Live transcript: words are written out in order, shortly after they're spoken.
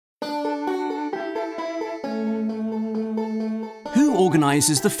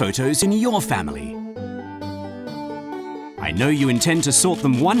organizes the photos in your family. I know you intend to sort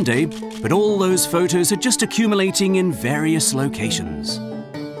them one day, but all those photos are just accumulating in various locations.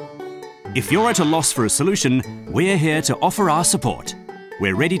 If you're at a loss for a solution, we're here to offer our support.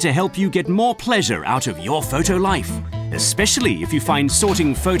 We're ready to help you get more pleasure out of your photo life, especially if you find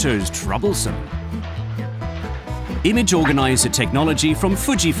sorting photos troublesome. Image Organizer technology from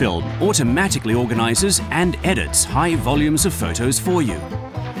Fujifilm automatically organizes and edits high volumes of photos for you.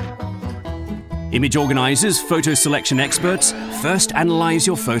 Image Organizer's photo selection experts first analyze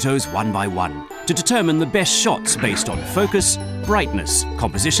your photos one by one to determine the best shots based on focus, brightness,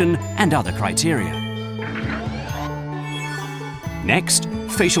 composition, and other criteria. Next,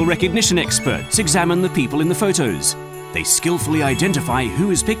 facial recognition experts examine the people in the photos. They skillfully identify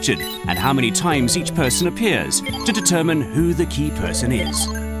who is pictured and how many times each person appears to determine who the key person is.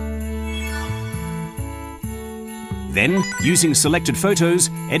 Then, using selected photos,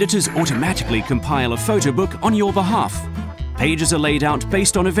 editors automatically compile a photo book on your behalf. Pages are laid out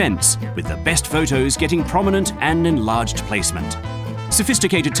based on events, with the best photos getting prominent and enlarged placement.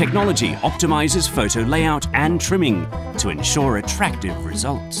 Sophisticated technology optimizes photo layout and trimming to ensure attractive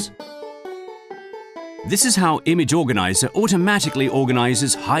results. This is how Image Organizer automatically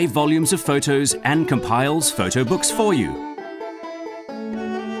organizes high volumes of photos and compiles photo books for you.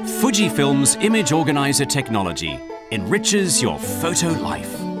 Fujifilm's Image Organizer technology enriches your photo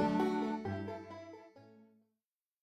life.